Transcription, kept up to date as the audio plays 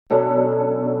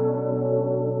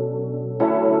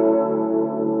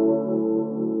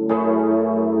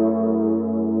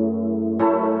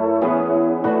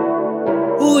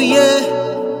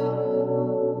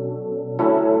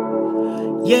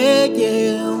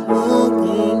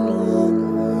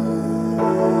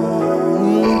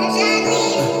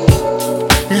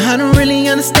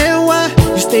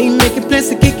chance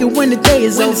to kick it when the day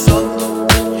is over.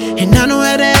 And I know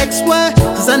how to ask why,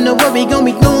 cause I know what we gon'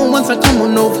 be doing once I come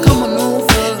on over.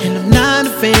 And I'm not a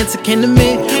fan, so can't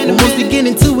admit, but once we get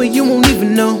into it, you won't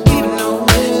even know.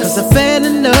 Cause I fell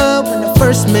in love when I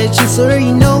first met you, so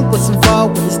already know what's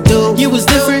involved when it's due. You was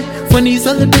different from these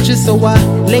other bitches, so I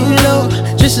lay low,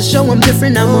 just to show I'm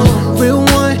different, I'm a real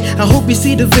one. I hope you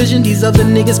see the vision, these other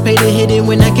niggas pay to hit it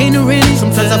when I came to really.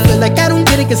 Sometimes I feel like I don't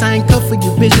get it, cause I ain't cut for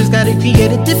you bitches. Gotta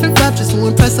create a different vibe just to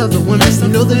impress other women. You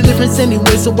know the difference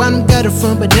anyway, so I don't got it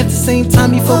from. But at the same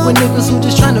time, you fuck with niggas who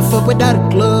just tryna fuck without a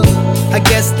glove. I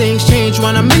guess things change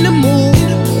when I'm in the mood,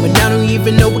 but I don't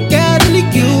even know what got into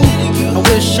you. I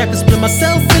wish I could split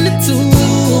myself into two,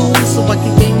 so I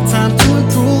can gain time to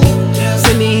improve.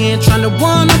 Sitting here trying to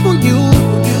one up on you,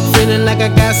 feeling like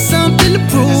I got something to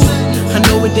prove. I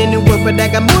know it didn't work, but I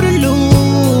got more to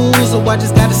lose, so I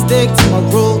just gotta stick to my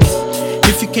rules.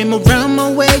 If you came around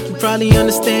my way, you probably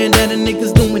understand that a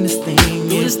nigga's doing this thing.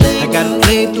 I gotta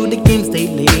play through the games they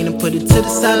laid and put it to the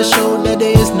side to show that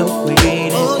there is no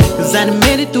waiting. Cause I done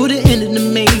made it through the end of the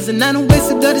maze, and I done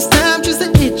wasted all this time just to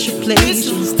hit your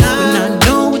place. When I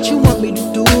know what you want me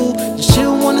to do, just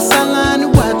chill on the sideline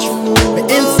and watch you move. But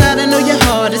inside I know your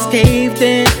heart is caved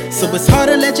in, so it's hard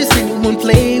to let you see anyone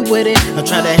play with it. I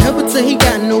try to help it till he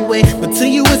got no way, but to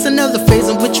you it's another phase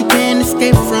in which you can't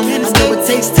escape from. I know it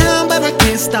takes time, but I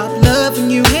can't stop loving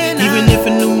you, even if a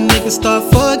new nigga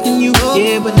start fucking you.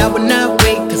 Yeah, but I would not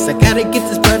wait, cause I gotta get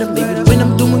this better. Maybe when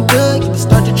I'm doing good, you can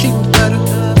start to treat me better.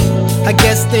 I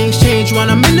guess things change when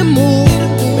I'm in the mood,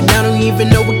 but I don't even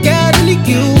know what got into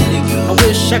you. I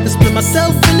wish I could split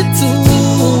myself into two,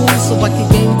 so I can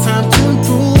gain time to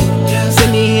improve.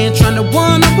 Sitting here trying to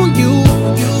one up on you,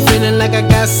 feeling like I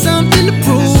got something to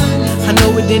prove. I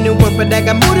know it didn't work, but I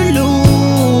got more to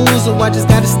lose, so I just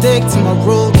gotta stick to my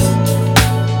rules.